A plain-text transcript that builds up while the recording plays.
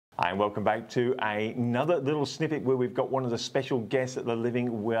And welcome back to another little snippet where we've got one of the special guests at the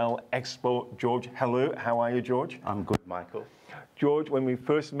Living Well Expo, George. Hello, how are you, George? I'm good, Michael. George, when we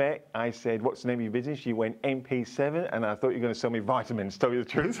first met, I said, what's the name of your business? You went MP7, and I thought you were going to sell me vitamins, tell you the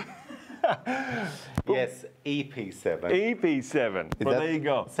truth. Yes, EP7. EP7, well, there you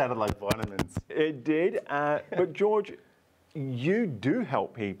go. Sounded like vitamins. It did, but George, you do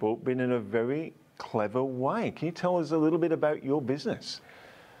help people, but in a very clever way. Can you tell us a little bit about your business?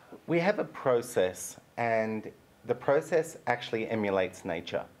 We have a process, and the process actually emulates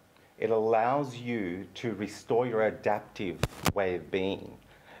nature. It allows you to restore your adaptive way of being,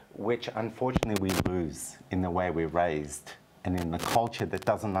 which unfortunately we lose in the way we're raised and in the culture that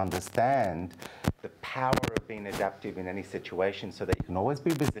doesn't understand the power of being adaptive in any situation, so that you can always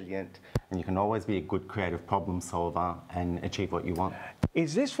be resilient and you can always be a good creative problem solver and achieve what you want.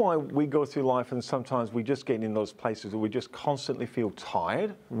 Is this why we go through life and sometimes we just get in those places where we just constantly feel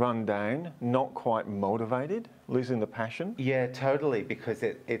tired, run down, not quite motivated, losing the passion? Yeah, totally, because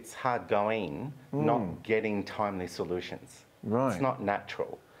it's hard going, not getting timely solutions. Right. It's not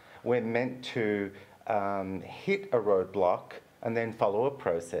natural. We're meant to hit a roadblock and then follow a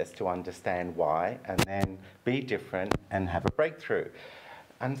process to understand why, and then be different and have a breakthrough.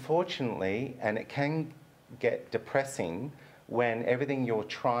 Unfortunately, and it can get depressing when everything you're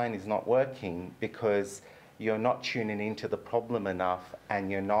trying is not working because you're not tuning into the problem enough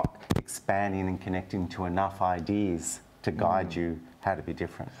and you're not expanding and connecting to enough ideas to guide you how to be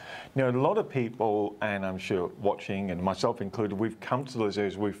different. Now, a lot of people, and I'm sure watching, and myself included, we've come to those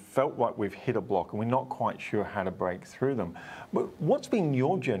areas, we've felt like we've hit a block and we're not quite sure how to break through them. But what's been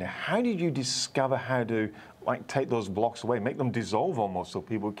your journey? How did you discover how to take those blocks away, make them dissolve almost so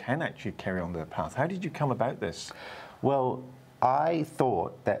people can actually carry on their path? How did you come about this? Well, I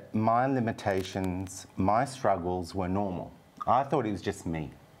thought that my limitations, my struggles were normal. I thought it was just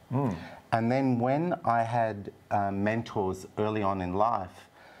me. And then when I had mentors early on in life,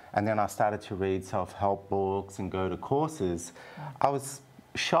 and then I started to read self-help books and go to courses, I was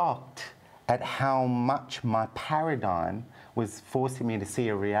shocked at how much my paradigm was forcing me to see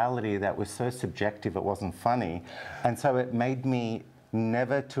a reality that was so subjective it wasn't funny. And so it made me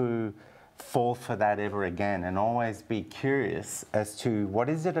never to fall for that ever again, and always be curious as to what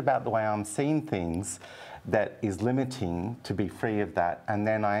is it about the way I'm seeing things that is limiting to be free of that. And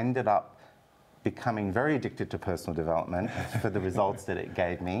then I ended up becoming very addicted to personal development for the results that it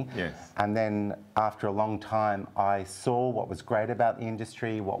gave me. Yes. And then after a long time, I saw what was great about the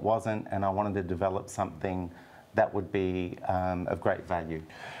industry, what wasn't, and I wanted to develop something that would be of great value.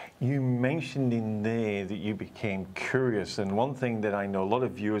 You mentioned in there that you became curious, and one thing that I know a lot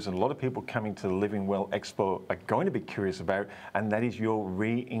of viewers and a lot of people coming to the Living Well Expo are going to be curious about, and that is your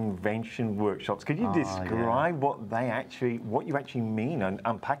reinvention workshops. Could you describe what you actually mean and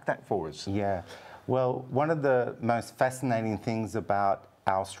unpack that for us? Yeah, well, one of the most fascinating things about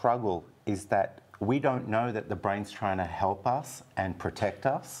our struggle is that we don't know that the brain's trying to help us and protect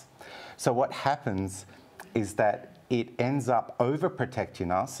us. So what happens is that it ends up overprotecting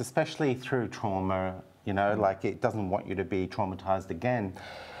us, especially through trauma, like it doesn't want you to be traumatized again.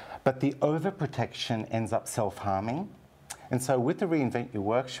 But the overprotection ends up self-harming. And so with the Reinvent Your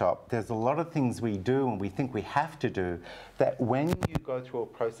workshop, there's a lot of things we do and we think we have to do that when you go through a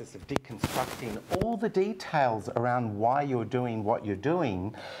process of deconstructing all the details around why you're doing what you're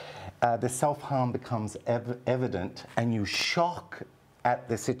doing, the self-harm becomes evident, and you shock at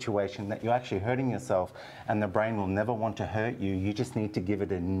the situation that you're actually hurting yourself, and the brain will never want to hurt you. You just need to give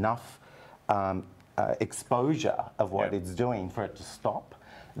it enough exposure of what it's doing for it to stop.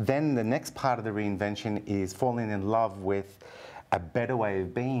 Then the next part of the reinvention is falling in love with a better way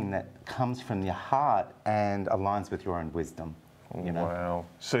of being that comes from your heart and aligns with your own wisdom. Wow.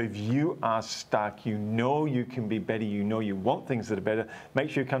 So if you are stuck, you know you can be better, you know you want things that are better, make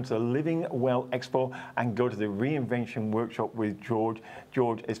sure you come to the Living Well Expo and go to the Reinvention Workshop with George.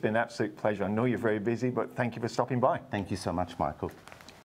 George, it's been an absolute pleasure. I know you're very busy, but thank you for stopping by. Thank you so much, Michael.